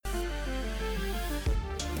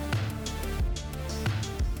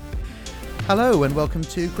Hello and welcome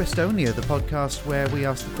to Questonia, the podcast where we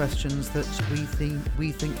ask the questions that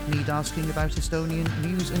we think need asking about Estonian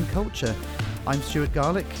news and culture. I'm Stuart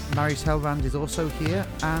Garlick, Marius Hellrand is also here,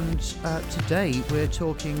 and today we're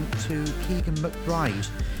talking to Keegan McBride.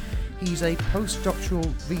 He's a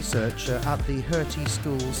postdoctoral researcher at the Hertie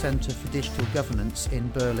School Centre for Digital Governance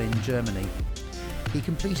in Berlin, Germany. He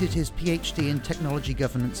completed his PhD in Technology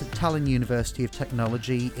Governance at Tallinn University of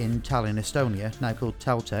Technology in Tallinn, Estonia, now called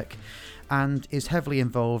Taltech, and is heavily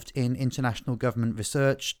involved in international government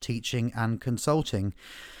research, teaching and consulting.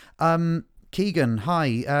 Keegan,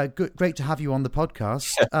 hi. Great to have you on the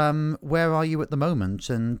podcast. Where are you at the moment,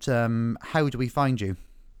 and how do we find you?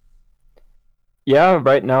 Yeah,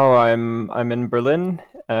 right now I'm in Berlin.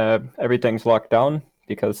 Everything's locked down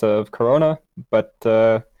because of Corona, but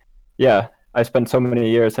yeah, I spent so many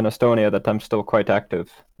years in Estonia that I'm still quite active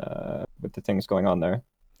with the things going on there.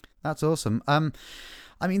 That's awesome.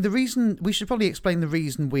 I mean, we should probably explain the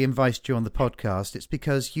reason we invited you on the podcast. It's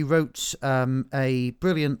because you wrote a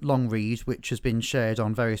brilliant long read, which has been shared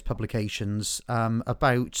on various publications,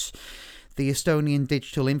 about the Estonian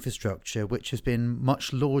digital infrastructure, which has been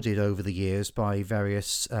much lauded over the years by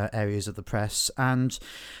various areas of the press, and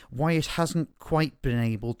why it hasn't quite been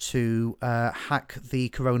able to hack the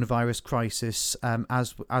coronavirus crisis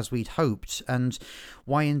as we'd hoped, and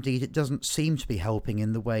why indeed it doesn't seem to be helping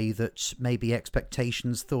in the way that maybe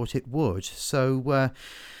expectations thought it would. So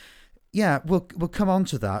yeah, we'll come on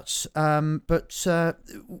to that. But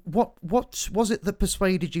what was it that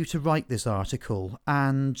persuaded you to write this article,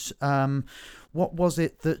 and what was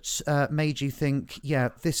it that made you think, yeah,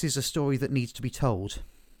 this is a story that needs to be told?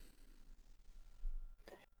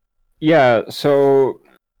 Yeah, so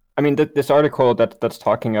I mean, this article that's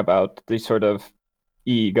talking about the sort of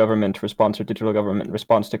e-government response or digital government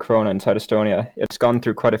response to Corona inside Estonia, it's gone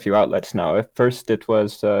through quite a few outlets now. At first, it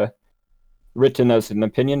was written as an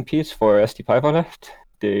opinion piece for Eesti Päevaleht,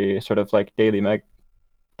 the sort of like daily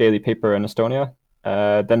paper in Estonia.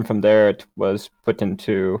 Then from there, it was put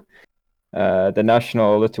into the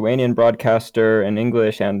national Lithuanian broadcaster in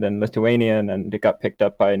English and in Lithuanian, and it got picked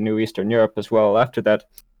up by New Eastern Europe as well after that.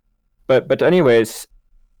 But anyways,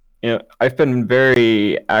 I've been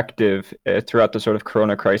very active throughout the sort of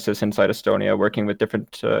Corona crisis inside Estonia, working with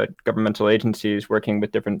different governmental agencies, working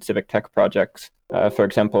with different civic tech projects. For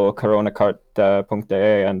example,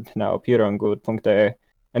 coronakart.ee and now piirangud.ee.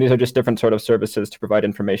 And these are just different sort of services to provide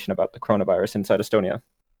information about the coronavirus inside Estonia.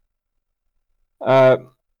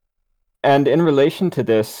 And in relation to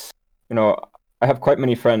this, I have quite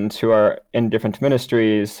many friends who are in different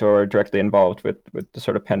ministries or directly involved with the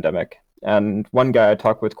sort of pandemic. And one guy I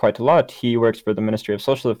talk with quite a lot, he works for the Ministry of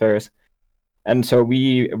Social Affairs. And so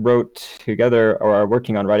we wrote together, or are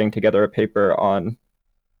working on writing together, a paper on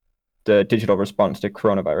the digital response to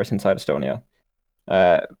coronavirus inside Estonia,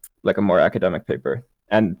 like a more academic paper.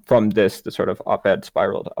 And from this, the sort of op-ed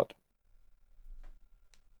spiraled out.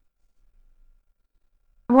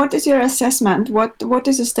 What is your assessment? What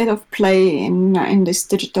is the state of play in this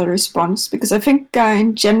digital response? Because I think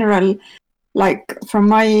in general, like from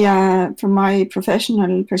my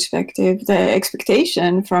professional perspective, the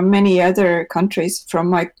expectation from many other countries, from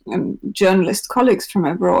my journalist colleagues from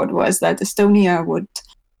abroad, was that Estonia would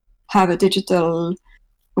have a digital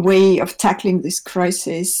way of tackling this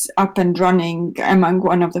crisis up and running among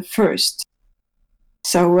one of the first.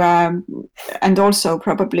 So and also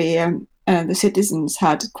probably the citizens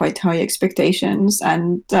had quite high expectations,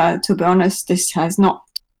 and to be honest, this has not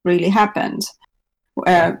really happened.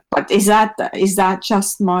 But is that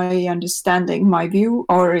just my understanding, my view,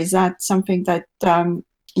 or is that something that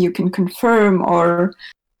you can confirm, or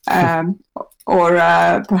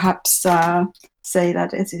perhaps say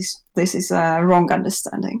that this is a wrong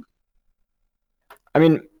understanding? I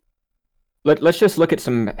mean, let's just look at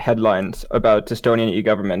some headlines about Estonian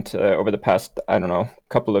e-government over the past,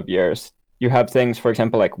 couple of years. You have things, for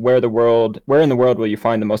example, like where in the world will you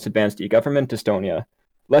find the most advanced e-government? Estonia.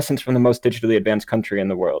 Lessons from the most digitally advanced country in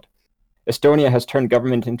the world. Estonia has turned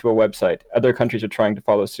government into a website. Other countries are trying to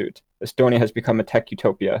follow suit. Estonia has become a tech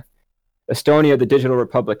utopia. Estonia, the digital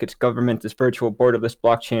republic, its government is virtual, borderless,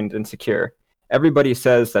 blockchained, and secure. Everybody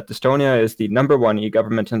says that Estonia is the number one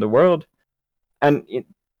e-government in the world. And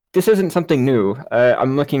this isn't something new.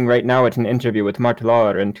 I'm looking right now at an interview with Mart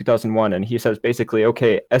Laar in 2001, and he says basically,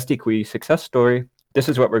 okay, Eesti success story, this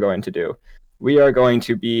is what we're going to do. We are going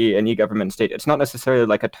to be an e-government state. It's not necessarily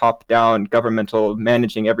like a top-down governmental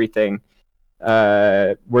managing everything.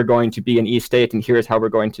 We're going to be an e-state, and here's how we're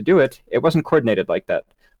going to do it. It wasn't coordinated like that.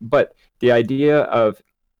 But the idea of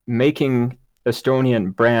making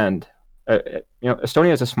Estonian brand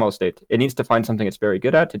Estonia is a small state. It needs to find something it's very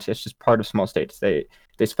good at. It's just part of small states. They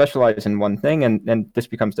specialize in one thing, and this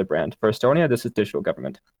becomes their brand. For Estonia, this is digital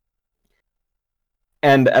government.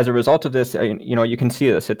 And as a result of this, you can see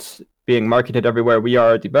this. It's being marketed everywhere. We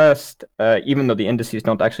are the best, even though the indices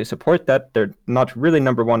don't actually support that. They're not really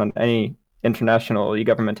number one on any international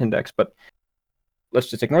e-government index, but let's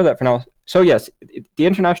just ignore that for now. So yes, the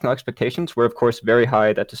international expectations were, of course, very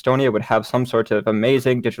high that Estonia would have some sort of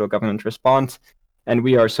amazing digital government response. And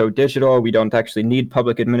we are so digital. We don't actually need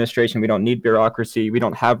public administration. We don't need bureaucracy. We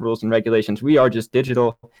don't have rules and regulations. We are just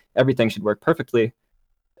digital. Everything should work perfectly.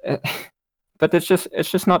 But it's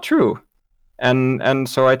just not true. And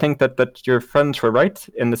so I think that your friends were right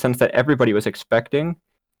in the sense that everybody was expecting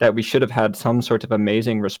that we should have had some sort of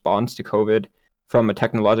amazing response to COVID from a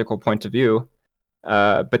technological point of view,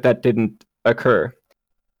 but that didn't occur.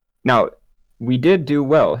 Now, we did do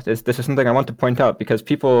well. This is something I want to point out, because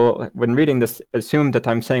people, when reading this, assume that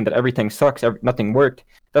I'm saying that everything sucks, nothing worked.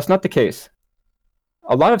 That's not the case.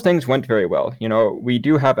 A lot of things went very well. We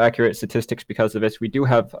do have accurate statistics because of this. We do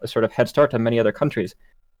have a sort of head start on many other countries.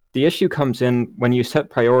 The issue comes in when you set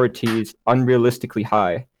priorities unrealistically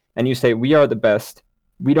high and you say, we are the best.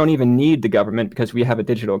 We don't even need the government because we have a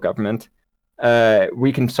digital government.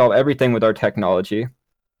 We can solve everything with our technology.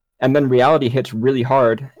 And then reality hits really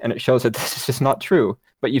hard and it shows that this is just not true.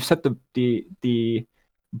 But you've set the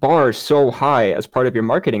bar so high as part of your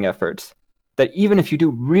marketing efforts that even if you do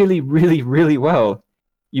really, really, really well,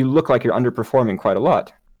 you look like you're underperforming quite a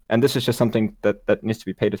lot. And this is just something that needs to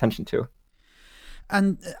be paid attention to.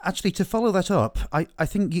 And actually, to follow that up, I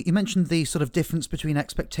think you mentioned the sort of difference between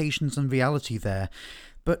expectations and reality there.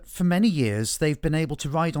 But for many years, they've been able to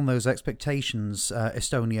ride on those expectations,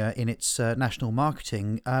 Estonia, in its national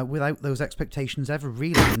marketing, without those expectations ever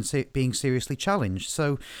really being seriously challenged.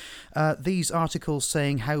 So these articles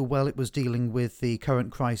saying how well it was dealing with the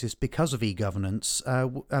current crisis because of e-governance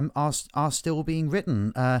are still being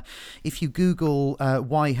written. If you Google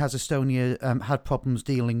why has Estonia had problems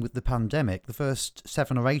dealing with the pandemic, the first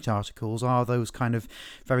 7 or 8 articles are those kind of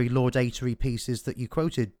very laudatory pieces that you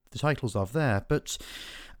quoted the titles of there. But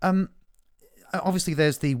obviously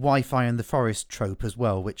there's the Wi-Fi and the forest trope as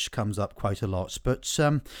well, which comes up quite a lot. But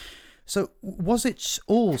so was it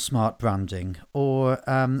all smart branding, or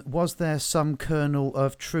was there some kernel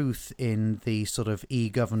of truth in the sort of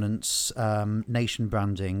e-governance nation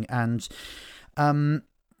branding? And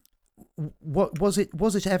what was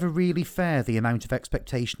it ever really fair, the amount of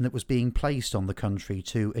expectation that was being placed on the country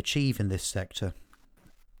to achieve in this sector?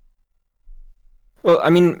 Well,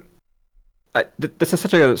 I mean, this is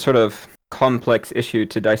such a sort of complex issue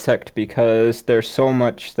to dissect because there's so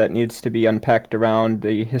much that needs to be unpacked around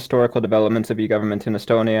the historical developments of e-government in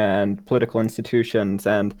Estonia and political institutions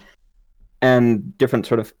and different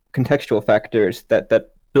sort of contextual factors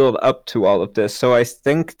that build up to all of this. So I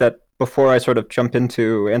think that before I sort of jump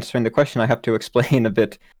into answering the question, I have to explain a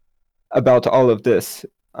bit about all of this.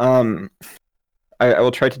 I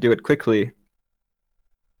will try to do it quickly.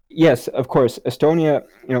 Yes, of course, Estonia,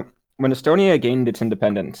 when Estonia gained its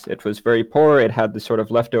independence, it was very poor. It had the sort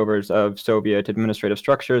of leftovers of Soviet administrative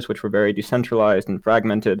structures, which were very decentralized and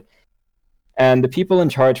fragmented. And the people in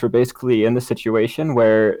charge were basically in the situation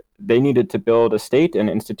where they needed to build a state and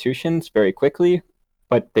institutions very quickly,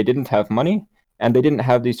 but they didn't have money, and they didn't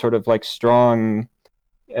have these sort of like strong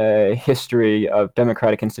history of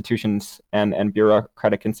democratic institutions and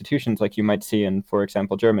bureaucratic institutions like you might see in, for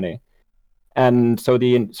example, Germany. And so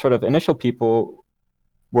the sort of initial people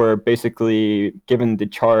were basically given the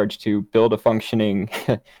charge to build a functioning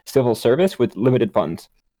civil service with limited funds.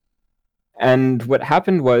 And what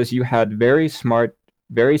happened was you had very smart,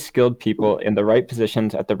 very skilled people in the right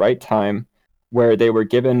positions at the right time, where they were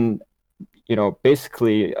given,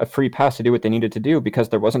 basically a free pass to do what they needed to do because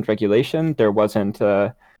there wasn't regulation, there wasn't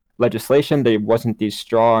legislation, there wasn't these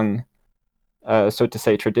strong, so to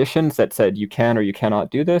say, traditions that said you can or you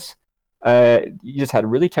cannot do this. You just had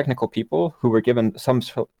really technical people who were given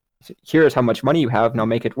here's how much money you have, now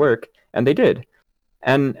make it work, and they did.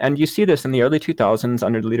 And you see this in the early 2000s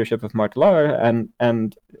under the leadership of Mart Laar,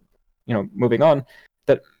 and moving on,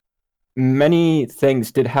 that many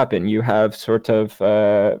things did happen. You have sort of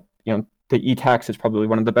the e-tax is probably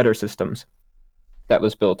one of the better systems that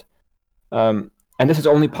was built, and this is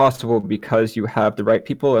only possible because you have the right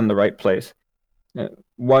people in the right place.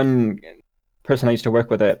 One person I used to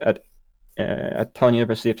work with at Tallinn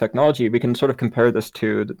University of Technology, we can sort of compare this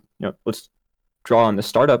to let's draw on the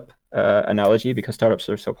startup analogy because startups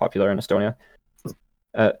are so popular in Estonia.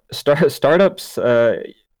 Startups,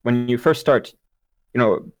 when you first start,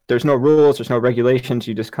 there's no rules, there's no regulations.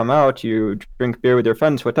 You just come out, you drink beer with your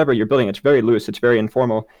friends, whatever you're building. It's very loose, it's very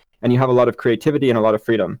informal, and you have a lot of creativity and a lot of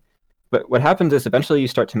freedom. But what happens is eventually you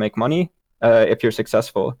start to make money if you're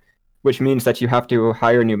successful, which means that you have to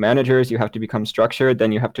hire new managers, you have to become structured,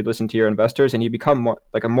 then you have to listen to your investors, and you become more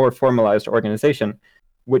like a more formalized organization,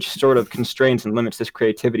 which sort of constrains and limits this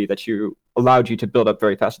creativity that allowed you to build up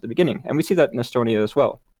very fast at the beginning. And we see that in Estonia as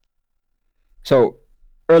well. So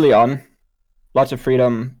early on, lots of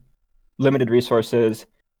freedom, limited resources,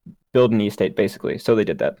 build an e-state basically. So they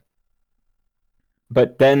did that.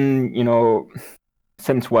 But then,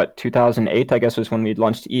 since 2008, I guess, was when we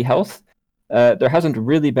launched e-health, there hasn't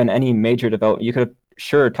really been any major development. You could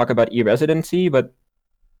sure talk about e-residency, but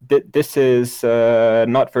this is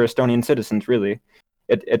not for Estonian citizens, really.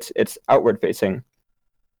 It's outward facing.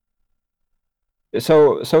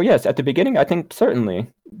 So yes, at the beginning, I think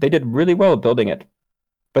certainly they did really well building it.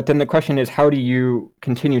 But then the question is, how do you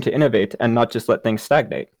continue to innovate and not just let things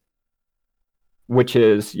stagnate? Which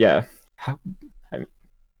is,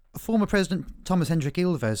 Former President Thomas Hendrik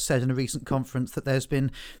Ilves said in a recent conference that there's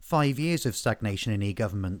been 5 years of stagnation in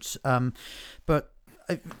e-government. But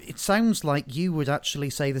it sounds like you would actually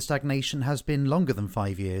say the stagnation has been longer than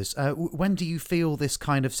 5 years. When do you feel this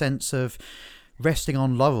kind of sense of resting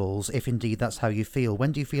on laurels, if indeed that's how you feel?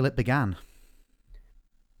 When do you feel it began?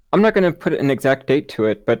 I'm not going to put an exact date to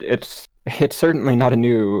it, but it's certainly not a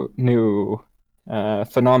new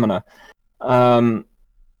phenomena. I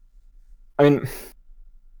mean,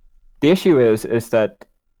 the issue is that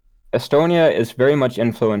Estonia is very much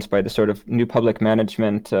influenced by the sort of new public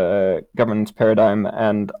management governance paradigm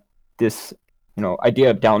and this idea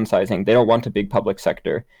of downsizing. They don't want a big public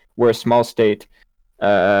sector. We're a small state.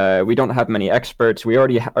 We don't have many experts. We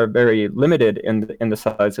already are very limited in the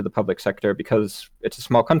size of the public sector because it's a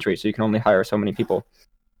small country, so you can only hire so many people.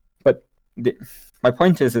 But my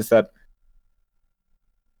point is that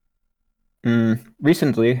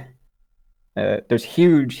recently there's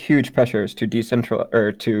huge pressures to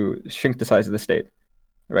to shrink the size of the state,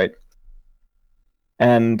 right?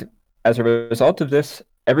 And as a result of this,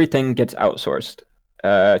 everything gets outsourced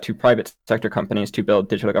to private sector companies to build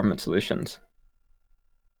digital government solutions.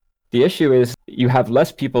 The issue is you have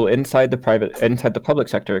less people inside the public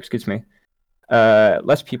sector,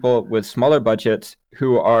 less people with smaller budgets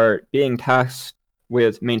who are being tasked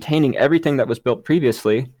with maintaining everything that was built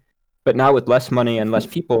previously, but now with less money and less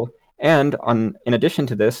people. And in addition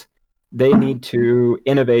to this, they need to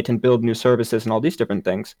innovate and build new services and all these different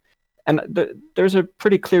things. And there's a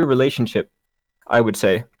pretty clear relationship, I would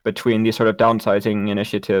say, between these sort of downsizing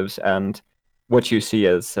initiatives and what you see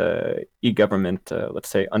as e-government, let's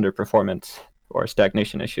say, underperformance or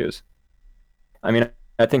stagnation issues. I mean,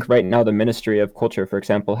 I think right now the Ministry of Culture, for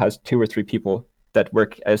example, has 2 or 3 people that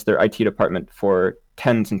work as their IT department for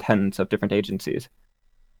tens and tens of different agencies.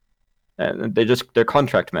 And they're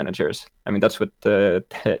contract managers. I mean, that's what I'm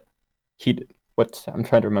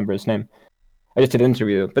trying to remember his name. I just did an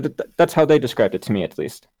interview, but that's how they described it to me, at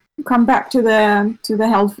least. Come back to the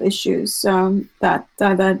health issues that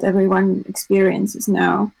everyone experiences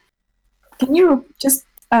now. Can you just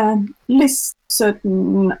list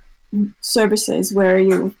certain services where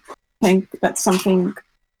you think that something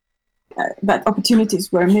that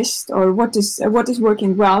opportunities were missed, or what is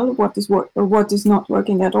working well, what is not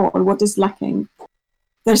working at all, what is lacking?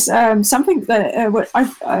 There's something that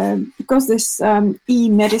because this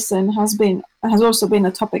e-medicine has also been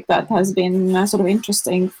a topic that has been sort of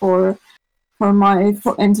interesting for my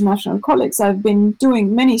international colleagues. I've been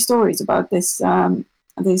doing many stories about this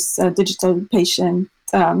digital patient,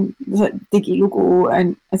 digilugu,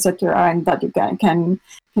 and etc., and that you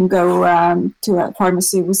can go to a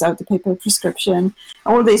pharmacy without a paper prescription.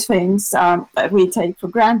 All these things that we take for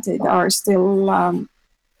granted are still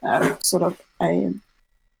sort of a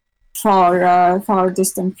far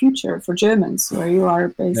distant future for Germans, where you are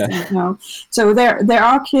based now. So there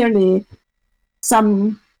are clearly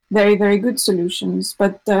some very, very good solutions,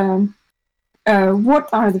 but what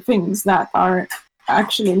are the things that are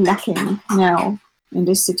actually lacking now in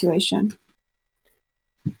this situation?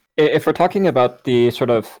 If we're talking about the sort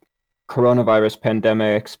of coronavirus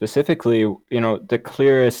pandemic specifically, the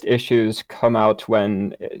clearest issues come out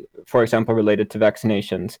when, for example, related to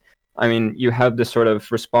vaccinations. I mean, you have this sort of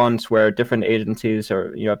response where different agencies,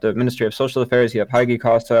 or you have the Ministry of Social Affairs, you have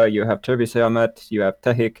Haigekassa, you have Terviseamet, you have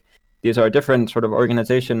TEHIK. These are different sort of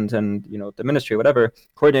organizations and, the ministry, whatever,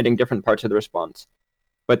 coordinating different parts of the response.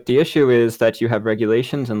 But the issue is that you have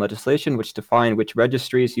regulations and legislation which define which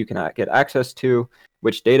registries you can get access to,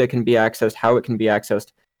 which data can be accessed, how it can be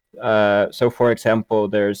accessed. So, for example,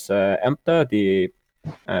 there's EMTA, the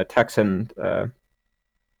tax and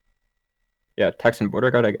Tax and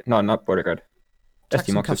Border Guard. No, not Border Guard. Tax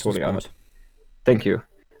and Customs Board. Thank you.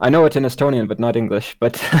 I know it's in Estonian, but not English.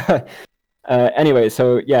 But anyway,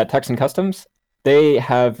 so yeah, Tax and Customs, they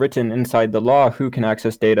have written inside the law who can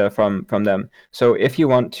access data from them. So if you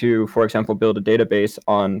want to, for example, build a database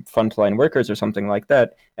on frontline workers or something like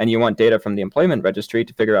that, and you want data from the employment registry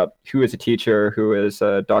to figure out who is a teacher, who is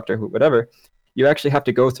a doctor, who whatever, you actually have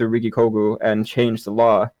to go through Riigikogu and change the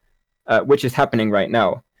law, which is happening right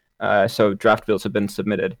now. So draft bills have been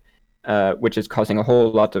submitted, which is causing a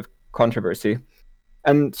whole lot of controversy.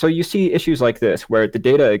 And so you see issues like this where the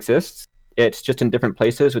data exists, it's just in different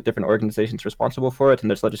places with different organizations responsible for it, and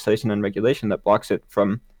there's legislation and regulation that blocks it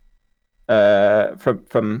from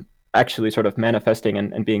actually sort of manifesting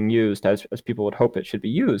and being used as people would hope it should be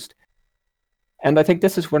used. And I think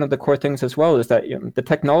this is one of the core things as well, is that the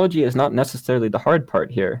technology is not necessarily the hard part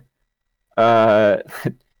here.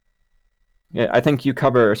 Yeah, I think you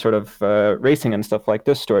cover sort of racing and stuff like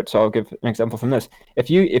this, Stuart, so I'll give an example from this. If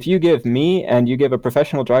you give me and you give a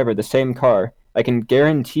professional driver the same car, I can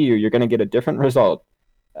guarantee you're going to get a different result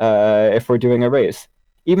if we're doing a race.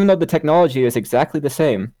 Even though the technology is exactly the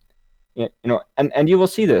same, and you will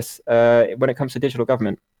see this when it comes to digital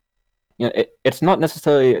government. It's not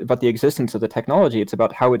necessarily about the existence of the technology, it's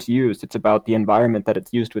about how it's used, it's about the environment that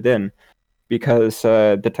it's used within. Because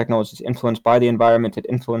the technology is influenced by the environment, it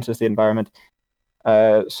influences the environment.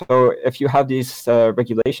 So if you have these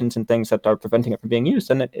regulations and things that are preventing it from being used,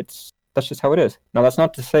 then that's just how it is. Now, that's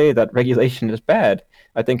not to say that regulation is bad.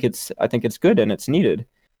 I think it's good and it's needed.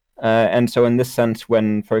 And so in this sense,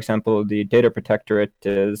 when, for example, the data protectorate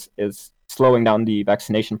is slowing down the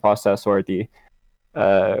vaccination process or the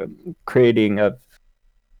creating of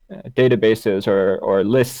databases or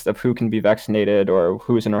lists of who can be vaccinated or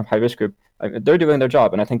who is in a high risk group, they're doing their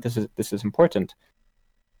job, and I think this is important.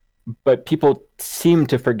 But people seem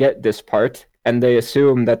to forget this part, and they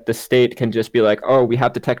assume that the state can just be like, oh, we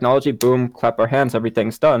have the technology, boom, clap our hands,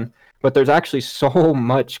 everything's done. But there's actually so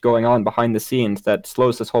much going on behind the scenes that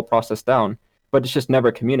slows this whole process down, but it's just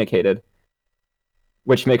never communicated,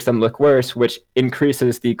 which makes them look worse, which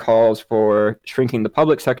increases the calls for shrinking the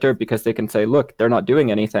public sector because they can say, look, they're not doing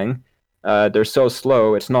anything. They're so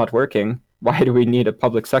slow, it's not working. Why do we need a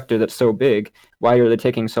public sector that's so big? Why are they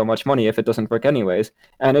taking so much money if it doesn't work anyways?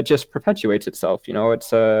 And it just perpetuates itself.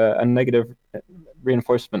 It's a negative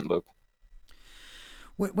reinforcement loop.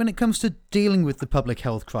 When it comes to dealing with the public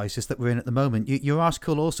health crisis that we're in at the moment, your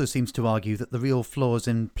article also seems to argue that the real flaws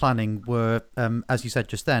in planning were, as you said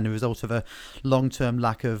just then, a result of a long-term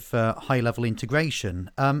lack of high-level integration.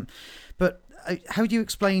 But how do you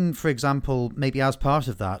explain, for example, maybe as part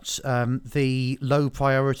of that, the low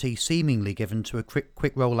priority seemingly given to a quick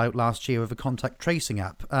rollout last year of a contact tracing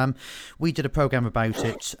app? We did a programme about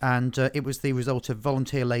it, and it was the result of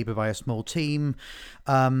volunteer labour by a small team.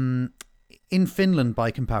 In Finland,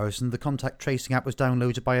 by comparison, the contact tracing app was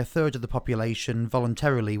downloaded by a third of the population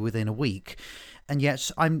voluntarily within a week. And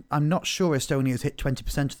yet, I'm not sure Estonia has hit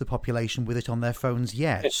 20% of the population with it on their phones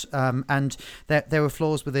yet. And there are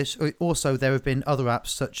flaws with this. Also, there have been other apps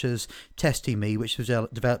such as TestingMe, which was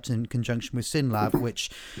developed in conjunction with SynLab, which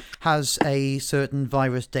has a certain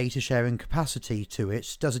virus data sharing capacity to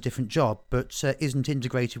it, does a different job, but isn't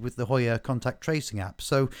integrated with the Hoya contact tracing app.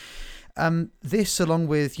 So this, along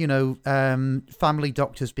with, family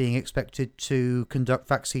doctors being expected to conduct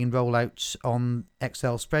vaccine rollouts on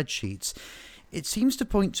Excel spreadsheets, it seems to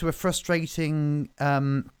point to a frustrating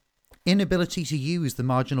inability to use the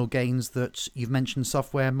marginal gains that you've mentioned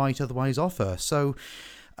software might otherwise offer. So,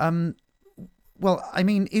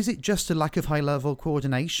 is it just a lack of high-level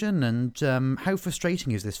coordination? And how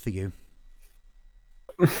frustrating is this for you?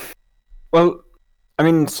 Well,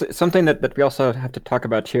 something that we also have to talk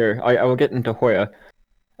about here, I will get into Hoya,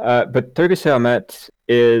 but Terviseamet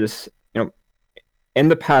is, in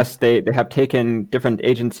the past, they have taken different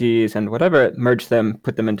agencies and whatever, merged them,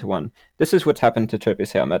 put them into one. This is what's happened to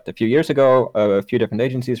Terviseamet. A few years ago, a few different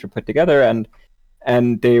agencies were put together,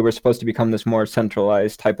 and they were supposed to become this more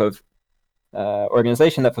centralized type of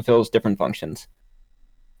organization that fulfills different functions.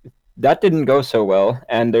 That didn't go so well,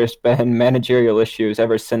 and there's been managerial issues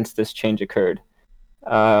ever since this change occurred.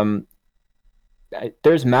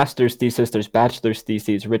 There's master's thesis, there's bachelor's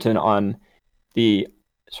theses written on the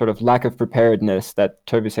sort of lack of preparedness that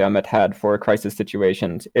Terviseamet had for crisis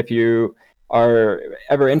situations. If you are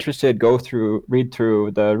ever interested, read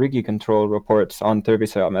through the Rigi control reports on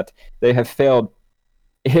Terviseamet. They have failed,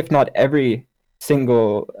 if not every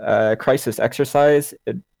single crisis exercise,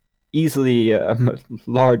 easily a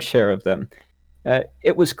large share of them.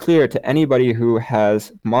 It was clear to anybody who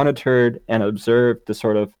has monitored and observed the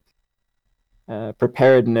sort of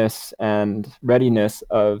preparedness and readiness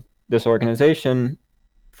of this organization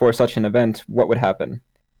for such an event, what would happen?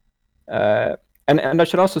 And I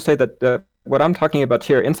should also say that what I'm talking about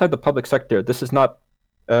here, inside the public sector, this is not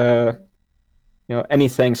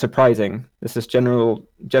anything surprising. This is general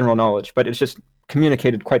knowledge, but it's just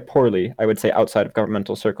communicated quite poorly, I would say, outside of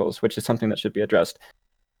governmental circles, which is something that should be addressed.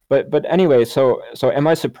 But anyway, so am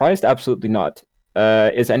I surprised? Absolutely not.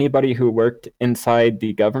 Is anybody who worked inside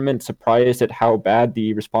the government surprised at how bad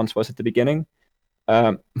the response was at the beginning?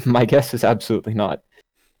 My guess is absolutely not.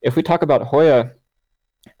 If we talk about Hoya,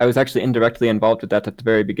 I was actually indirectly involved with that at the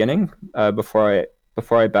very beginning, before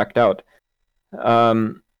I backed out.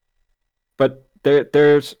 But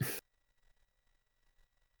there's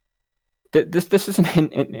this is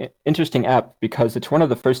an interesting app because it's one of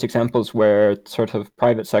the first examples where sort of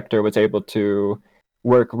private sector was able to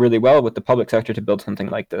work really well with the public sector to build something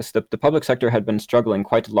like this. The public sector had been struggling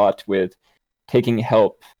quite a lot with taking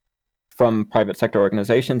help from private sector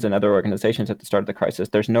organizations and other organizations at the start of the crisis.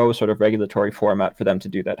 There's no sort of regulatory format for them to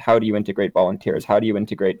do that. How do you integrate volunteers? How do you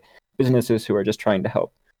integrate businesses who are just trying to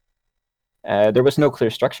help? There was no clear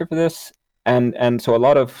structure for this, and so a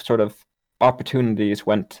lot of sort of opportunities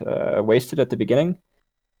went wasted at the beginning.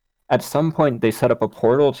 At some point, they set up a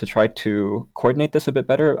portal to try to coordinate this a bit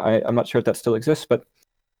better. I'm not sure if that still exists, but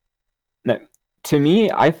no, to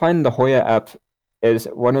me, I find the Hoya app is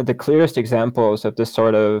one of the clearest examples of this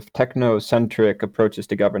sort of techno-centric approaches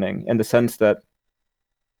to governing, in the sense that,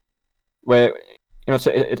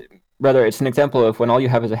 it's an example of when all you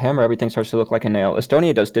have is a hammer, everything starts to look like a nail.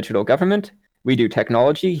 Estonia does digital government. We do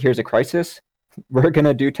technology. Here's a crisis. We're going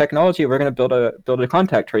to do technology. We're going to build a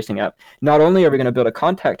contact tracing app. Not only are we going to build a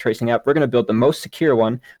contact tracing app, we're going to build the most secure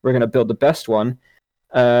one. We're going to build the best one.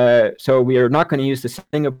 So we are not going to use the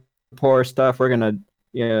Singapore stuff. We're going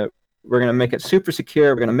to make it super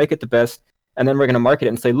secure. We're going to make it the best. And then we're going to market it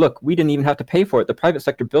and say, look, we didn't even have to pay for it. The private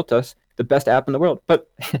sector built us the best app in the world. But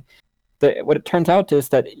what it turns out is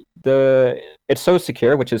that it's so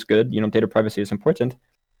secure, which is good. Data privacy is important,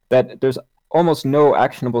 that there's almost no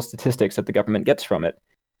actionable statistics that the government gets from it.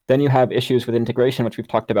 Then you have issues with integration, which we've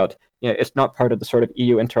talked about. It's not part of the sort of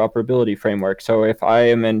EU interoperability framework. So if I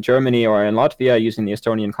am in Germany or in Latvia using the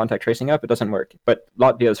Estonian contact tracing app, it doesn't work. But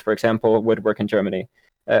Latvia's, for example, would work in Germany,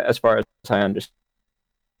 as far as I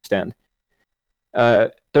understand.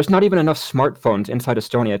 There's not even enough smartphones inside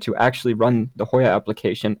Estonia to actually run the Hoya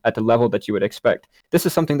application at the level that you would expect. This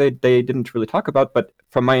is something they didn't really talk about, but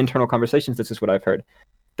from my internal conversations, this is what I've heard.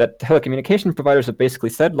 That telecommunication providers have basically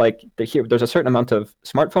said, there's a certain amount of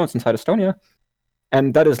smartphones inside Estonia,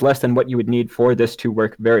 and that is less than what you would need for this to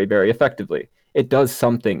work very, very effectively. It does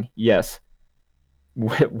something, yes.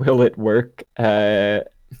 Will it work? Yes,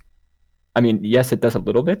 it does a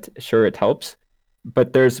little bit. Sure, it helps.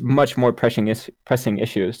 But there's much more pressing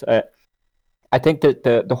issues. I think that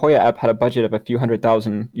the Hoya app had a budget of a few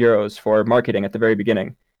 €100,000 for marketing at the very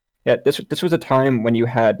beginning. Yeah, this was a time when you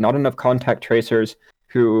had not enough contact tracers,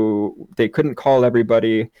 who they couldn't call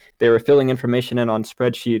everybody. They were filling information in on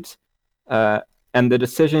spreadsheets. And the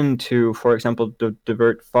decision to, for example,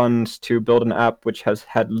 divert funds to build an app which has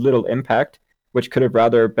had little impact, which could have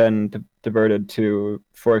rather been diverted to,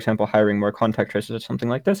 for example, hiring more contact tracers or something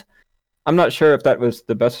like this. I'm not sure if that was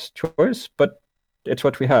the best choice, but it's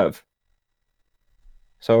what we have.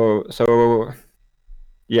 So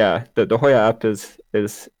yeah, the Hoya app is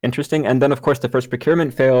interesting. And then, of course, the first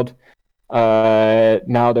procurement failed.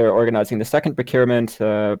 Now they're organizing the second procurement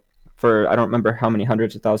for, I don't remember how many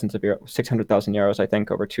hundreds of thousands of euros, 600,000 euros, I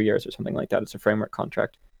think, over 2 years or something like that. It's a framework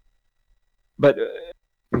contract. But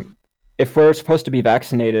if we're supposed to be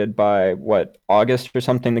vaccinated by, August or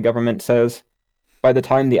something, the government says, by the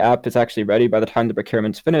time the app is actually ready, by the time the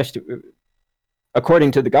procurement's finished,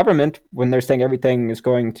 according to the government, when they're saying everything is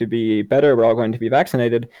going to be better, we're all going to be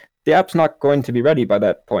vaccinated, the app's not going to be ready by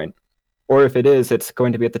that point. Or if it is, it's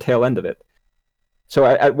going to be at the tail end of it. So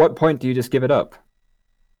at what point do you just give it up?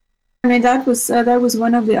 That was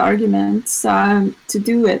one of the arguments to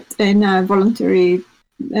do it in a voluntary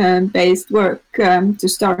based work to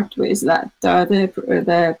start with, that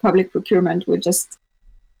the public procurement would just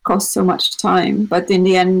cost so much time. But in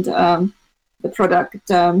the end, the product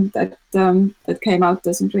that came out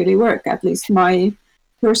doesn't really work. At least my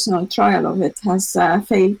personal trial of it has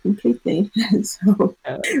failed completely. So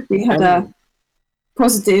we had a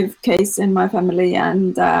positive case in my family,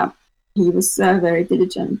 and he was very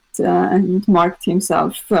diligent and marked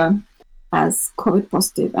himself as COVID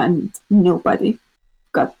positive, and nobody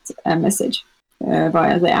got a message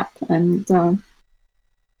via the app. And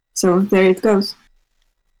so there it goes.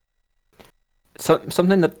 So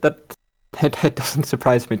something that It doesn't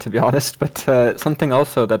surprise me, to be honest. But something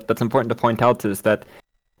also that's important to point out is that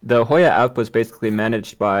the Hoya app was basically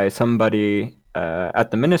managed by somebody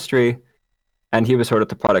at the ministry, and he was sort of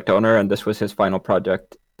the product owner, and this was his final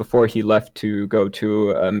project before he left to go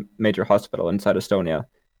to a major hospital inside Estonia.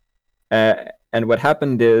 And what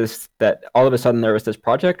happened is that all of a sudden there was this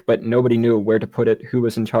project, but nobody knew where to put it, who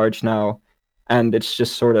was in charge now. And it's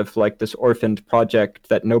just sort of like this orphaned project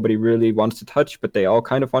that nobody really wants to touch, but they all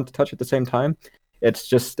kind of want to touch at the same time. It's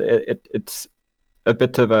just, it's a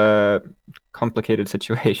bit of a complicated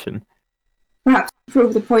situation. Perhaps to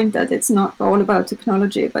prove the point that it's not all about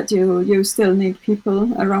technology, but you still need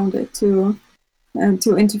people around it to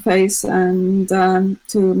interface and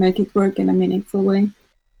to make it work in a meaningful way.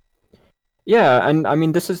 Yeah, and I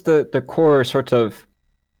mean, this is the core sort of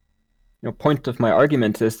point of my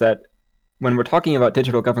argument, is that when we're talking about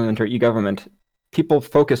digital government or e-government, people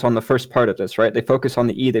focus on the first part of this, right? They focus on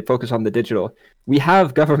the E, they focus on the digital. We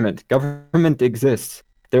have government. Government exists.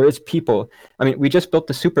 There is people. I mean, we just built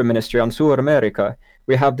the super ministry on Suur America.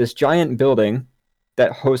 We have this giant building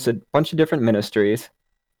that hosts a bunch of different ministries.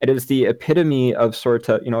 It is the epitome of sort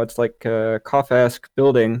of, it's like a Kafkaesque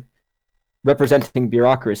building representing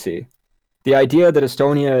bureaucracy. The idea that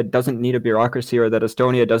Estonia doesn't need a bureaucracy, or that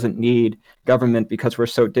Estonia doesn't need government because we're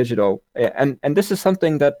so digital, and this is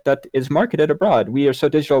something that is marketed abroad. We are so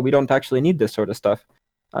digital, we don't actually need this sort of stuff.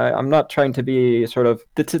 I'm not trying to be sort of,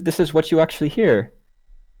 this is what you actually hear.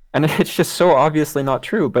 And it's just so obviously not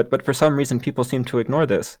true, but for some reason people seem to ignore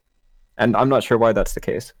this. And I'm not sure why that's the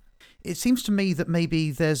case. It seems to me that maybe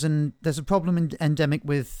there's a problem endemic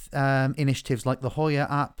with initiatives like the Hoya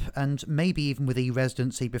app, and maybe even with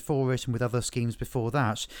e-residency before it, and with other schemes before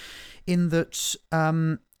that, in that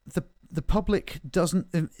the public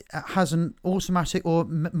has an automatic, or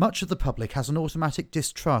much of the public has an automatic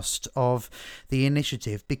distrust of the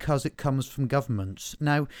initiative because it comes from government.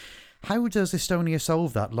 Now, how does Estonia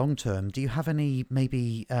solve that long term? Do you have any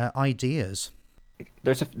maybe ideas?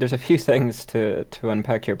 There's a few things to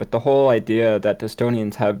unpack here, but the whole idea that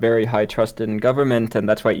Estonians have very high trust in government and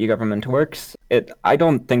that's why e-government works, I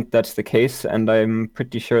don't think that's the case, and I'm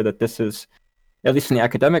pretty sure that this is, at least in the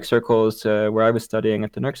academic circles where I was studying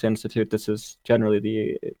at the Nurse Institute, this is generally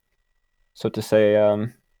the, so to say,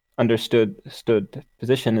 understood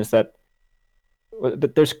position, is that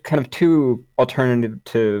there's kind of two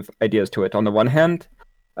alternative ideas to it. On the one hand,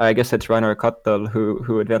 I guess it's Rainer Kattel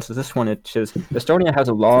who advances this one, which is Estonia has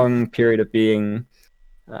a long period of being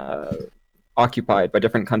occupied by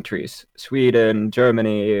different countries, Sweden,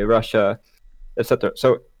 Germany, Russia, etc.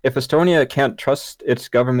 So if Estonia can't trust its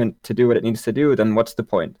government to do what it needs to do, then what's the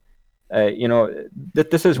point?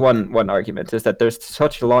 This is one argument, is that there's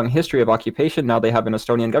such a long history of occupation, now they have an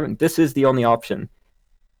Estonian government. This is the only option.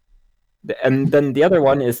 And then the other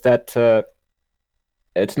one is that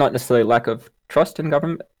it's not necessarily lack of trust in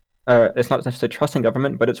government. It's not necessarily trust in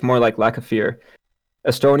government, but it's more like lack of fear.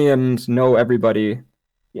 Estonians know everybody,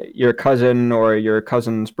 your cousin or your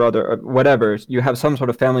cousin's brother or whatever. You have some sort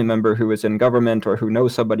of family member who is in government, or who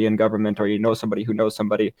knows somebody in government, or you know somebody who knows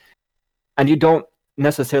somebody, and you don't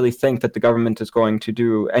necessarily think that the government is going to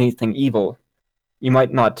do anything evil. You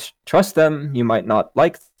might not trust them, you might not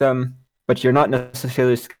like them, but you're not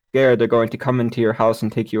necessarily scared they're going to come into your house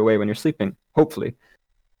and take you away when you're sleeping, hopefully.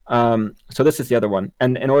 So this is the other one.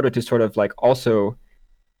 And in order to sort of like also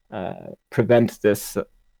prevent this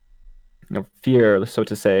fear, so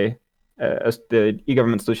to say, as the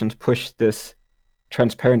e-government solutions push this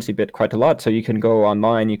transparency bit quite a lot. So you can go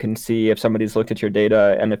online, you can see if somebody's looked at your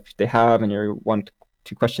data, and if they have and you want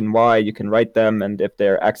to question why, you can write them, and if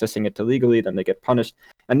they're accessing it illegally, then they get punished.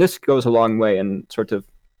 And this goes a long way in sort of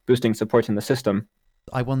boosting support in the system.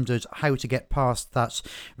 I wondered how to get past that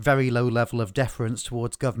very low level of deference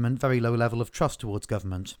towards government, very low level of trust towards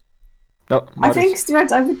government. No, I think,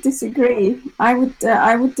 Stuart, I would disagree. I would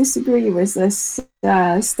disagree with this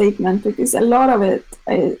statement, because a lot of it,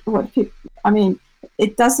 it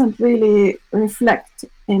doesn't really reflect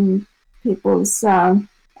in people's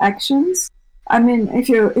actions. I mean, if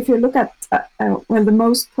you look at the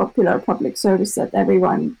most popular public service that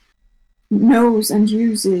everyone knows and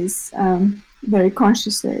uses very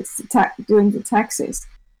consciously, it's doing the taxes.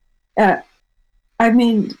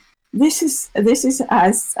 This is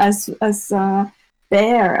as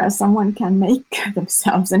bare as someone can make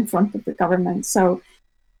themselves in front of the government. So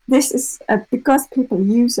this is because people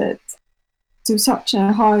use it to such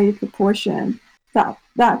a high proportion that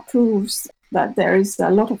proves that there is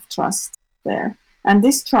a lot of trust there. And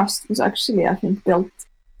this trust was actually, I think, built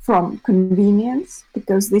from convenience,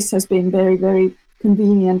 because this has been very, very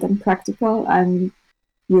convenient and practical, and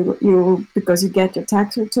you because you get your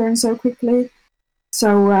tax return so quickly.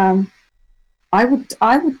 So I would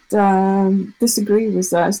disagree with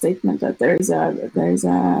the statement that there is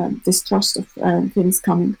a distrust of things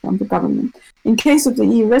coming from the government. In case of the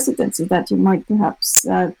EU residency that you might perhaps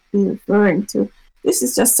be referring to, this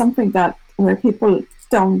is just something that where people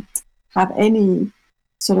don't have any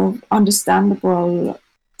sort of understandable,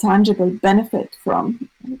 tangible benefit from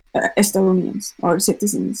Estonians or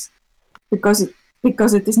citizens because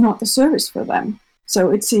it is not a service for them.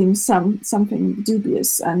 So it seems something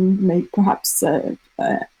dubious, and maybe perhaps a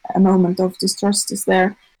moment of distrust is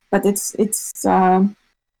there. But it's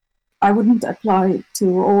I wouldn't apply it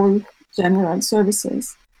to all general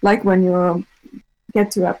services. Like when you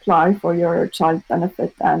get to apply for your child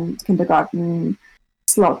benefit and kindergarten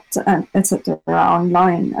slot and etc.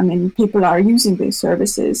 online. I mean, people are using these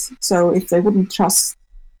services. So if they wouldn't trust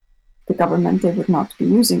the government, they would not be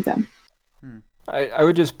using them. I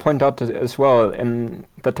would just point out as well, and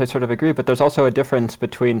that I sort of agree, but there's also a difference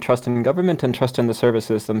between trust in government and trust in the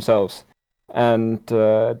services themselves. And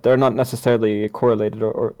they're not necessarily correlated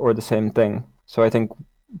or the same thing. So I think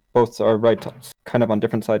both are right, kind of on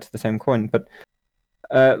different sides of the same coin. But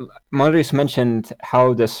Maurice mentioned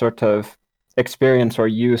how this sort of experience or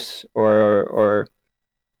use or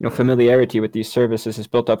familiarity with these services is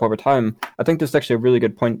built up over time. I think this is actually a really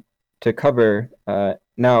good point to cover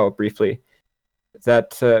now briefly.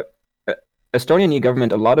 That Estonian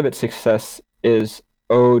e-government, a lot of its success is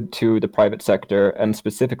owed to the private sector, and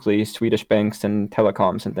specifically Swedish banks and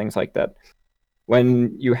telecoms and things like that.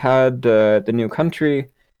 When you had the new country,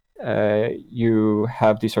 you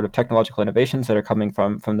have these sort of technological innovations that are coming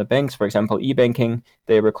from the banks. For example, e-banking,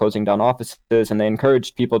 they were closing down offices, and they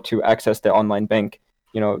encouraged people to access the online bank,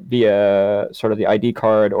 via sort of the ID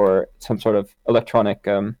card or some sort of electronic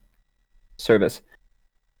service.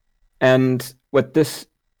 And what this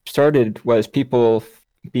started was people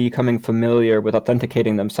becoming familiar with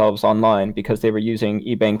authenticating themselves online because they were using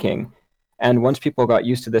e-banking. And once people got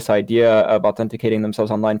used to this idea of authenticating themselves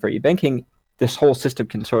online for e-banking, this whole system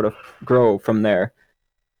can sort of grow from there.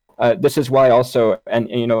 This is why also, and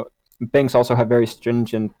banks also have very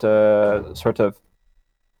stringent sort of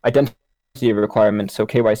identity requirements, so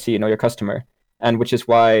KYC, know your customer, and which is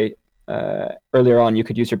why earlier on you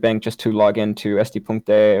could use your bank just to log into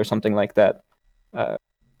SD.de or something like that,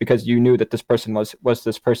 because you knew that this person was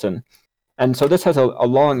this person. And so this has a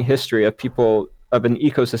long history of an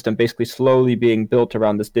ecosystem basically slowly being built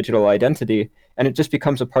around this digital identity, and it just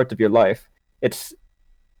becomes a part of your life.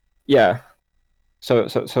 So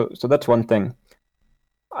that's one thing.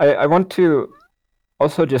 I want to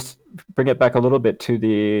also just bring it back a little bit to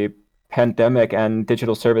the pandemic and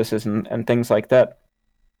digital services and things like that.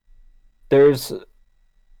 There's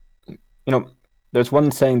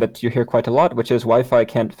one saying that you hear quite a lot, which is Wi-Fi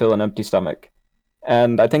can't fill an empty stomach.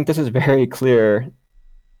 And I think this is very clear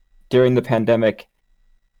during the pandemic.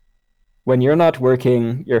 When you're not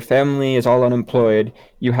working, your family is all unemployed,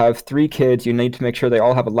 you have 3 kids, you need to make sure they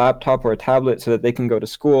all have a laptop or a tablet so that they can go to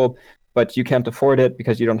school, but you can't afford it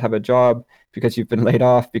because you don't have a job, because you've been laid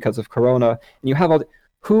off because of Corona. And you have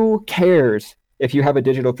who cares if you have a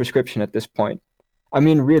digital prescription at this point? I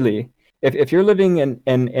mean, really, if you're living in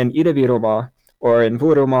Ida-Virumaa or in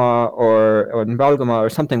Vuorumaa or in Valgamaa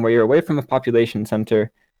or something where you're away from a population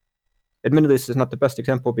center, admittedly, this is not the best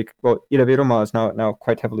example because Ida-Virumaa is now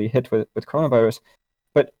quite heavily hit with coronavirus.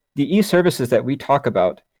 But the e-services that we talk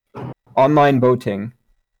about, online voting,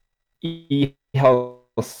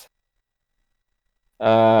 e-health,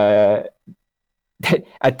 at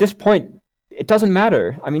this point, it doesn't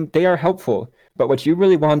matter. I mean, they are helpful. But what you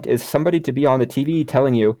really want is somebody to be on the TV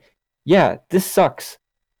telling you, yeah, this sucks.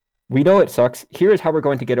 We know it sucks. Here's how we're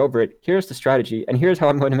going to get over it. Here's the strategy. And here's how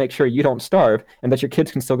I'm going to make sure you don't starve and that your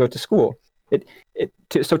kids can still go to school.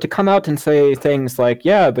 So to come out and say things like,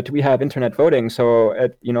 yeah, but we have internet voting, so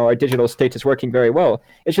our digital state is working very well,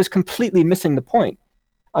 it's just completely missing the point.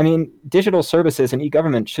 I mean, digital services and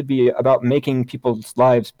e-government should be about making people's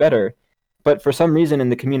lives better. But for some reason in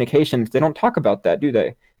the communications, they don't talk about that, do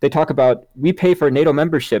they? They talk about, we pay for NATO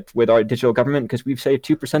membership with our digital government because we've saved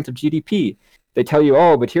 2% of GDP. They tell you,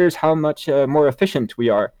 oh, but here's how much more efficient we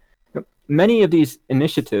are. Many of these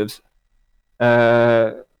initiatives,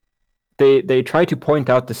 they try to point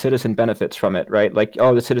out the citizen benefits from it, right? Like,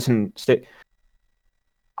 oh, the citizen state.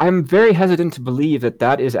 I'm very hesitant to believe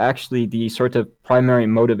that is actually the sort of primary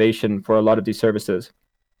motivation for a lot of these services.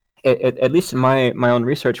 At least in my own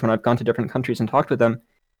research, when I've gone to different countries and talked with them,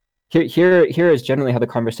 here is generally how the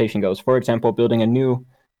conversation goes. For example, building a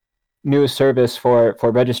new service for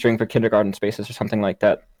registering for kindergarten spaces or something like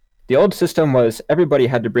that. The old system was everybody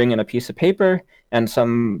had to bring in a piece of paper, and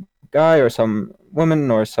some guy or some woman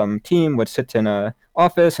or some team would sit in a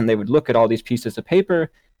office and they would look at all these pieces of paper,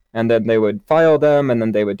 and then they would file them, and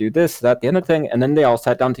then they would do this, that, the other thing, and then they all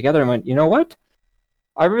sat down together and went, you know what?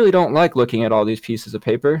 I really don't like looking at all these pieces of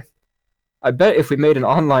paper. I bet if we made an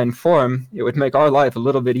online form, it would make our life a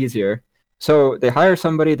little bit easier. So they hire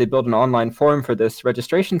somebody, they build an online form for this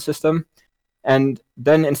registration system, and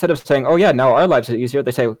then instead of saying, oh yeah, now our lives are easier,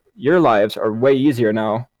 they say, your lives are way easier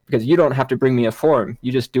now because you don't have to bring me a form.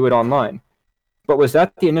 You just do it online. But was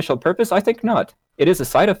that the initial purpose? I think not. It is a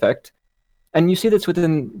side effect. And you see this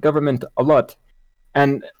within government a lot.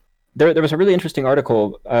 And there was a really interesting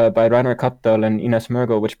article by Rainer Kattal and Ines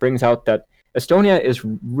Mergel, which brings out that Estonia is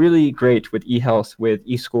really great with e-health, with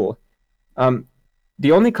e-school.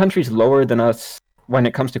 The only countries lower than us when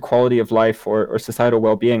it comes to quality of life or societal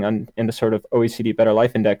well-being in the sort of OECD Better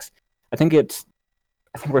Life Index, I think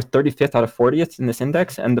we're 35th out of 40th in this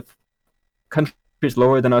index, and the countries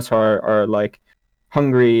lower than us are like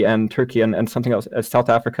Hungary and Turkey and something else, South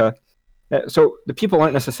Africa. So the people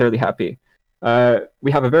aren't necessarily happy.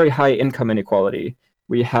 We have a very high income inequality.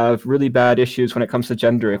 We have really bad issues when it comes to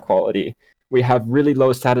gender equality. We have really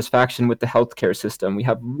low satisfaction with the healthcare system. We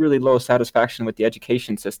have really low satisfaction with the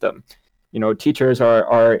education system. You know, teachers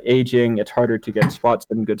are aging. It's harder to get spots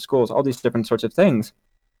in good schools, all these different sorts of things.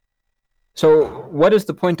 So what is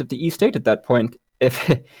the point of the e-state at that point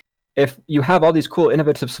if you have all these cool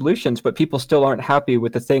innovative solutions, but people still aren't happy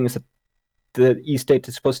with the things that the e-state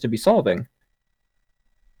is supposed to be solving?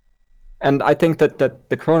 And I think that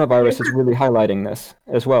the coronavirus is really highlighting this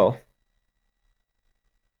as well.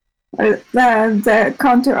 The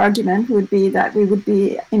counter argument would be that we would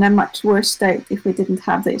be in a much worse state if we didn't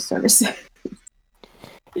have these services.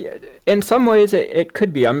 In some ways, it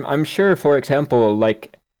could be. I'm sure, for example,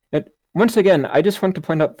 once again, I just want to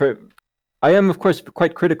point out, I am, of course,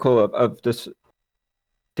 quite critical of this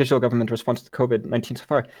digital government response to COVID-19 so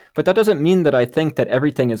far, but that doesn't mean that I think that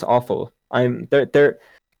everything is awful.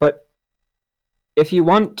 But if you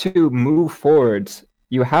want to move forwards,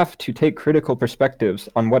 you have to take critical perspectives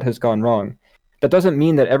on what has gone wrong. That doesn't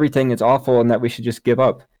mean that everything is awful and that we should just give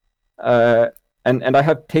up. And I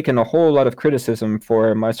have taken a whole lot of criticism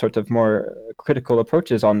for my sort of more critical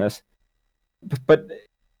approaches on this. But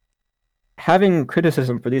having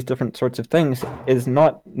criticism for these different sorts of things is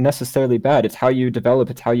not necessarily bad. It's how you develop,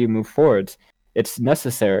 it's how you move forwards. It's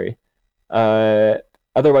necessary.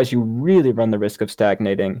 Otherwise, you really run the risk of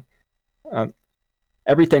stagnating.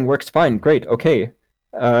 Everything works fine, great, okay.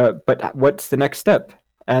 But what's the next step?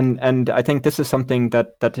 And I think this is something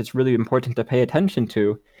that is really important to pay attention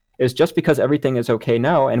to, is just because everything is okay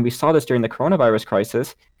now, and we saw this during the coronavirus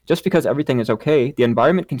crisis, just because everything is okay, the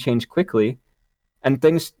environment can change quickly, and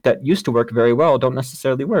things that used to work very well don't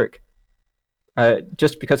necessarily work.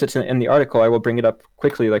 Just because it's in the article, I will bring it up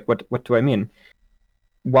quickly, like what do I mean?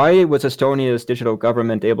 Why was Estonia's digital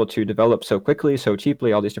government able to develop so quickly, so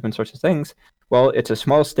cheaply, all these different sorts of things? Well, it's a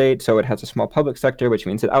small state, so it has a small public sector, which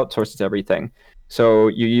means it outsources everything. So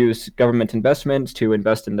you use government investments to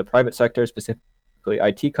invest in the private sector, specifically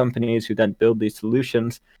IT companies, who then build these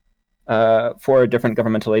solutions for different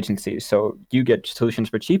governmental agencies. So you get solutions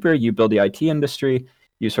for cheaper, you build the IT industry,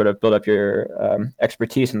 you sort of build up your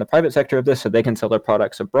expertise in the private sector of this so they can sell their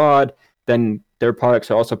products abroad. Then their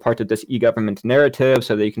products are also part of this e-government narrative,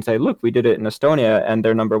 so that you can say, look, we did it in Estonia and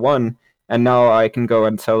they're number one, and now I can go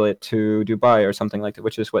and sell it to Dubai or something like that,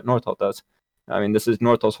 which is what Northvolt does. I mean, this is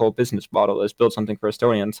Northvolt's whole business model, is build something for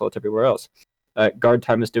Estonia and sell it everywhere else. Guard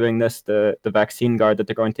Time is doing this, the vaccine guard that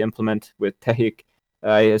they're going to implement with Tehik.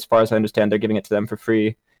 As far as I understand, they're giving it to them for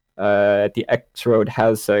free. The X-Road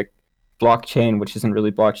has a blockchain, which isn't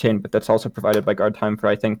really blockchain, but that's also provided by Guard Time for,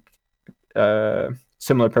 I think,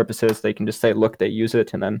 similar purposes. They can just say, look, they use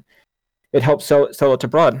it, and then it helps sell it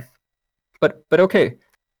abroad. But okay,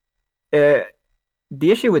 the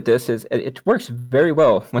issue with this is it works very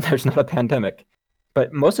well when there's not a pandemic.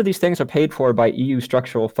 But most of these things are paid for by EU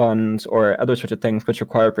structural funds or other sorts of things which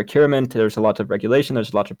require procurement. There's a lot of regulation.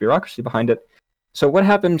 There's a lot of bureaucracy behind it. So what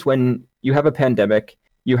happens when you have a pandemic?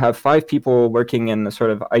 You have 5 people working in the sort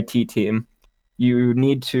of IT team. You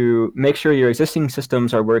need to make sure your existing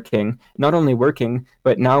systems are working, not only working,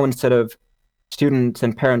 but now instead of students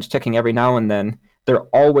and parents checking every now and then, they're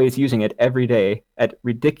always using it every day at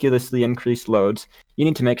ridiculously increased loads. You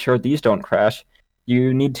need to make sure these don't crash.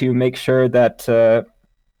 You need to make sure that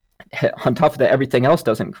on top of that, everything else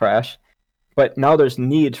doesn't crash. But now there's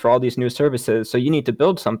needs for all these new services, so you need to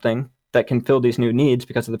build something that can fill these new needs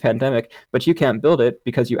because of the pandemic, but you can't build it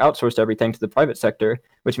because you outsourced everything to the private sector,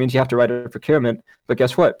 which means you have to write a procurement. But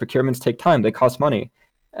guess what? Procurements take time, they cost money.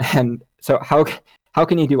 And so how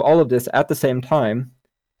can you do all of this at the same time?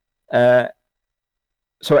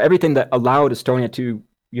 So everything that allowed Estonia to,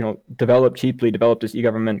 develop this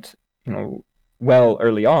e-government, well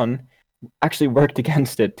early on, actually worked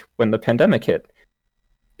against it when the pandemic hit,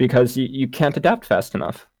 because you can't adapt fast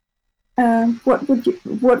enough. What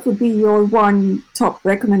would be your one top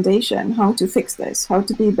recommendation? How to fix this? How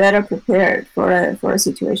to be better prepared for a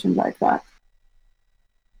situation like that?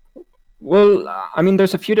 Well, I mean,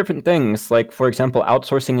 there's a few different things. Like, for example,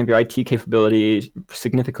 outsourcing of your IT capability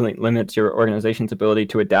significantly limits your organization's ability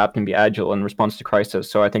to adapt and be agile in response to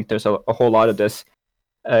crisis. So I think there's a whole lot of this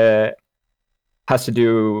has to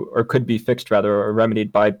do, or could be fixed rather, or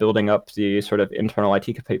remedied by building up the sort of internal IT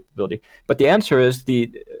capability. But the answer is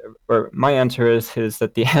my answer is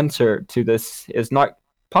that the answer to this is not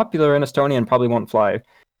popular in Estonia and probably won't fly,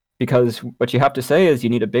 because what you have to say is you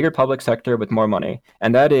need a bigger public sector with more money,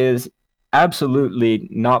 and that is absolutely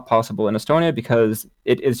not possible in Estonia, because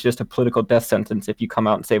it is just a political death sentence if you come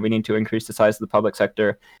out and say we need to increase the size of the public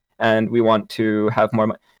sector and we want to have more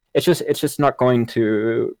money. It's just not going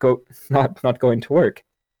to not going to work.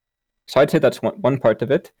 So I'd say that's one part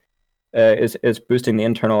of it, is boosting the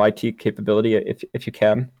internal IT capability if you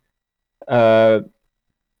can.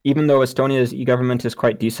 Even though Estonia's e-government is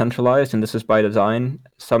quite decentralized, and this is by design,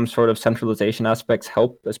 some sort of centralization aspects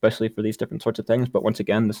help, especially for these different sorts of things. But once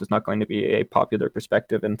again, this is not going to be a popular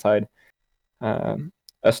perspective inside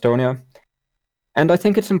Estonia. And I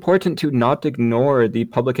think it's important to not ignore the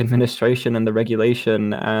public administration and the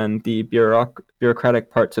regulation and the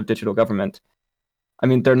bureaucratic parts of digital government. I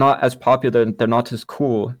mean, they're not as popular, they're not as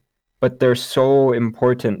cool, but they're so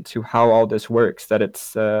important to how all this works that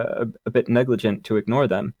it's a bit negligent to ignore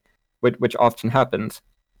them, which often happens.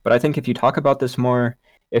 But I think if you talk about this more,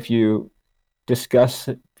 if you discuss,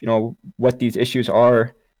 what these issues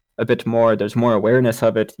are a bit more, there's more awareness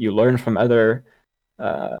of it. You learn from other,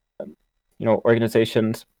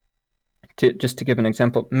 organizations. Just to give an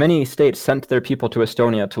example, many states sent their people to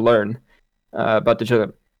Estonia to learn about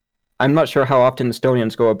digital. I'm not sure how often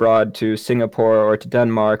Estonians go abroad to Singapore or to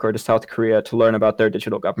Denmark or to South Korea to learn about their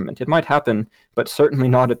digital government. It might happen, but certainly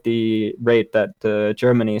not at the rate that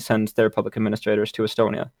Germany sends their public administrators to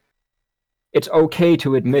Estonia. It's okay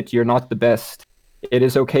to admit you're not the best. It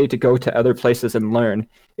is okay to go to other places and learn.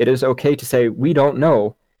 It is okay to say, we don't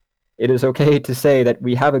know. It is okay to say that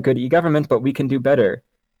we have a good e-government, but we can do better.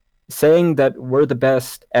 Saying that we're the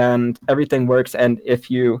best and everything works, and if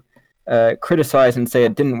you criticize and say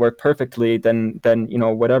it didn't work perfectly, then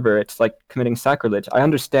whatever, it's like committing sacrilege. I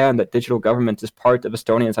understand that digital government is part of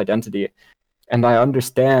Estonia's identity, and I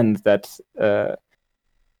understand that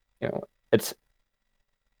it's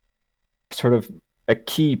sort of a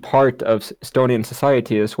key part of Estonian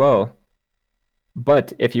society as well.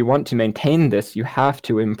 But if you want to maintain this, you have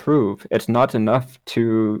to improve. It's not enough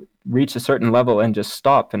to reach a certain level and just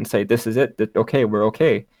stop and say, this is it, that okay, we're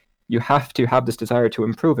okay. You have to have this desire to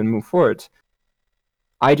improve and move forward.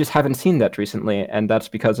 I just haven't seen that recently, and that's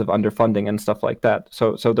because of underfunding and stuff like that.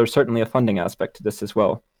 So there's certainly a funding aspect to this as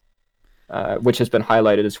well, which has been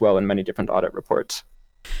highlighted as well in many different audit reports.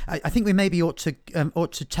 I think we maybe ought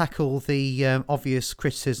to tackle the obvious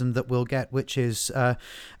criticism that we'll get, which is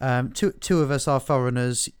two of us are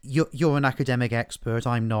foreigners. You're an academic expert,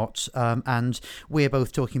 I'm not, and we're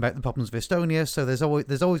both talking about the problems of Estonia. So there's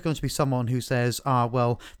always going to be someone who says,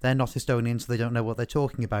 well, they're not Estonian, so they don't know what they're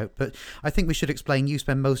talking about. But I think we should explain. You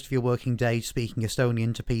spend most of your working day speaking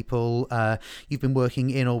Estonian to people. You've been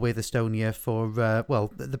working in or with Estonia for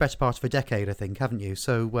the better part of a decade, I think, haven't you?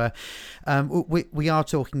 So we are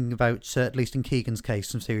talking about, at least in Keegan's case,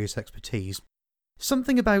 some serious expertise.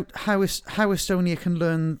 Something about how Estonia can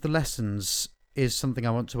learn the lessons is something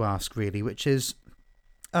I want to ask, really, which is,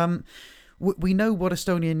 we know what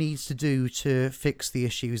Estonia needs to do to fix the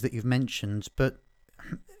issues that you've mentioned, but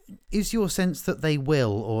is your sense that they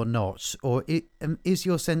will or not? Or is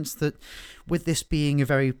your sense that with this being a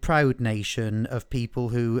very proud nation of people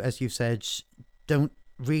who, as you've said, don't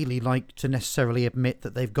really like to necessarily admit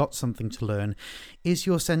that they've got something to learn, is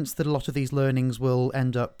your sense that a lot of these learnings will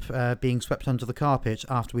end up being swept under the carpet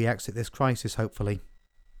after we exit this crisis, hopefully?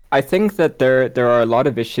 I think that there are a lot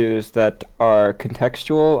of issues that are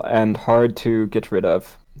contextual and hard to get rid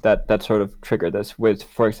of that sort of trigger this, with,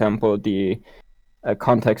 for example, the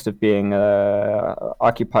context of being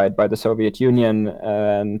occupied by the Soviet Union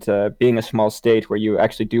and being a small state where you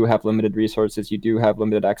actually do have limited resources, you do have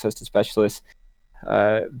limited access to specialists.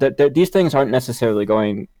 These things aren't necessarily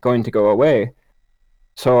going to go away.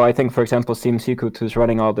 So I think, for example, Siim Sikkut, who's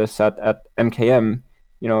running all this at MKM,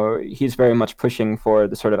 he's very much pushing for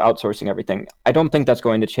the sort of outsourcing everything. I don't think that's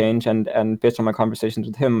going to change, and based on my conversations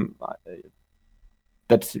with him,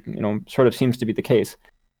 that's sort of seems to be the case.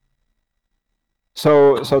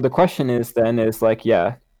 So the question is like,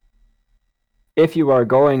 yeah, if you are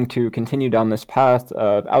going to continue down this path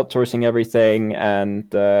of outsourcing everything and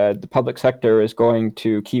the public sector is going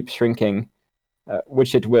to keep shrinking,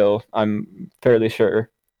 which it will, I'm fairly sure,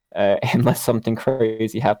 unless something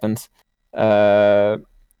crazy happens,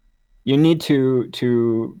 you need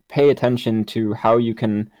to pay attention to how you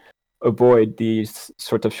can avoid these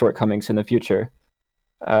sort of shortcomings in the future.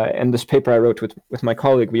 In this paper I wrote with my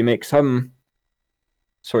colleague, we make some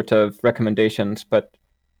sort of recommendations, but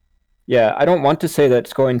yeah, I don't want to say that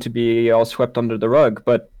it's going to be all swept under the rug,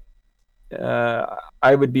 but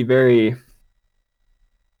I would be very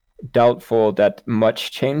doubtful that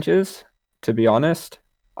much changes, to be honest.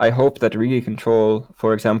 I hope that Rigi Control,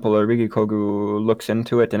 for example, or Rigi Kogu looks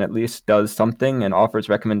into it and at least does something and offers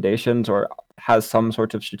recommendations or has some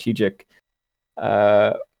sort of strategic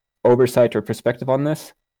oversight or perspective on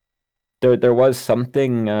this. There was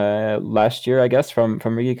something last year, I guess, from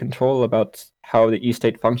Rigi Control about how the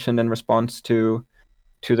e-state functioned in response to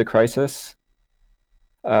the crisis.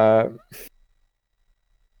 Yeah,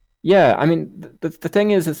 I mean, the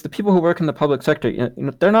thing is the people who work in the public sector,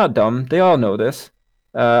 they're not dumb. They all know this.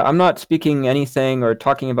 I'm not speaking anything or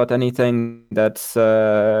talking about anything that's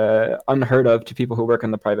unheard of to people who work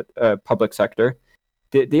in the public sector.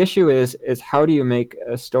 The issue is how do you make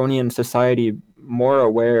Estonian society more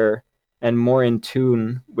aware and more in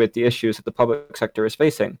tune with the issues that the public sector is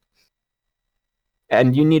facing?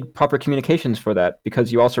 And you need proper communications for that,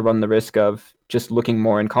 because you also run the risk of just looking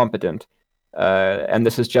more incompetent. And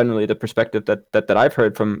this is generally the perspective that I've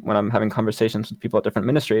heard from when I'm having conversations with people at different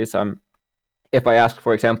ministries. If I ask,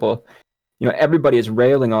 for example, everybody is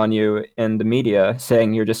railing on you in the media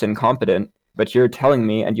saying you're just incompetent, but you're telling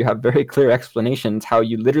me and you have very clear explanations how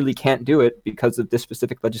you literally can't do it because of this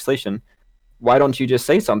specific legislation. Why don't you just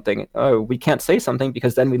say something? Oh, we can't say something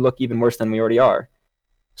because then we look even worse than we already are.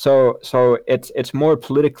 So it's more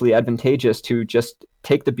politically advantageous to just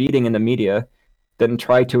take the beating in the media than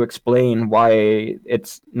try to explain why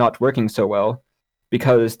it's not working so well,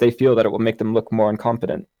 because they feel that it will make them look more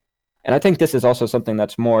incompetent. And I think this is also something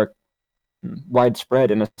that's more widespread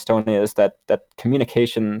in Estonia, is that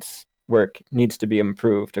communications work needs to be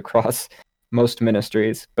improved across most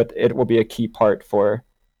ministries, but it will be a key part for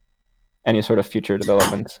any sort of future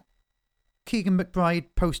developments. Keegan McBride,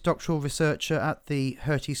 postdoctoral researcher at the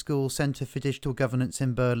Hertie School Centre for Digital Governance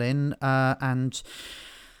in Berlin, and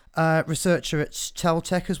researcher at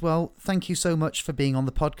Teltech as well. Thank you so much for being on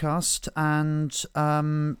the podcast. And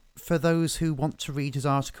for those who want to read his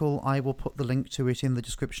article, I will put the link to it in the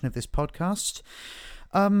description of this podcast.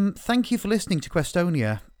 Thank you for listening to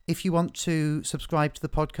Questonia. If you want to subscribe to the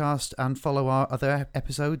podcast and follow our other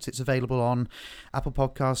episodes, it's available on Apple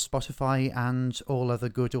Podcasts, Spotify, and all other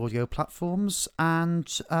good audio platforms. And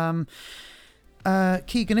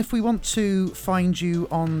Keegan, if we want to find you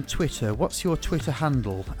on Twitter, what's your Twitter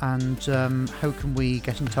handle, and how can we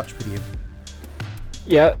get in touch with you?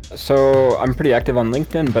 Yeah, so I'm pretty active on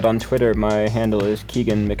LinkedIn, but on Twitter my handle is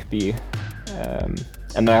Keegan McBee.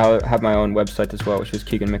 And I have my own website as well, which is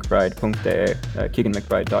keeganmcbride.de,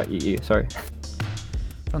 keeganmcbride.ee, sorry.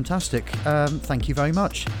 Fantastic. Thank you very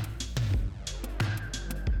much.